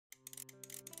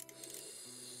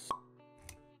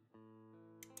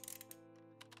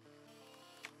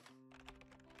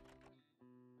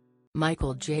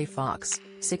Michael J. Fox,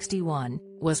 61,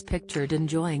 was pictured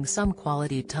enjoying some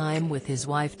quality time with his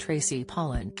wife Tracy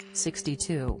Pollan,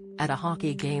 62, at a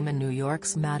hockey game in New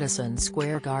York's Madison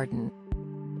Square Garden.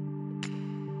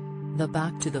 The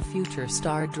Back to the Future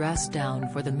star dressed down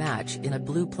for the match in a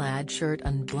blue plaid shirt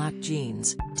and black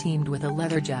jeans, teamed with a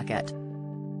leather jacket.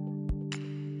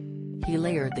 He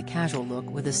layered the casual look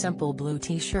with a simple blue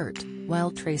t-shirt, while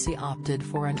Tracy opted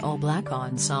for an all-black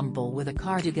ensemble with a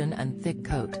cardigan and thick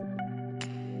coat.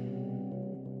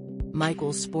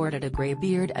 Michael sported a grey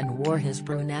beard and wore his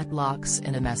brunette locks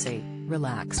in a messy,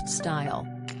 relaxed style.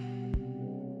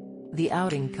 The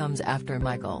outing comes after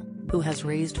Michael, who has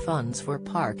raised funds for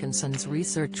Parkinson's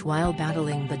research while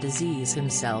battling the disease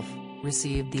himself,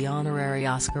 received the honorary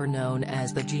Oscar known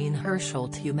as the Jean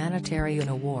Hersholt Humanitarian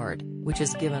Award, which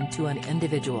is given to an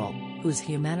individual whose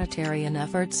humanitarian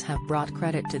efforts have brought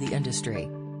credit to the industry.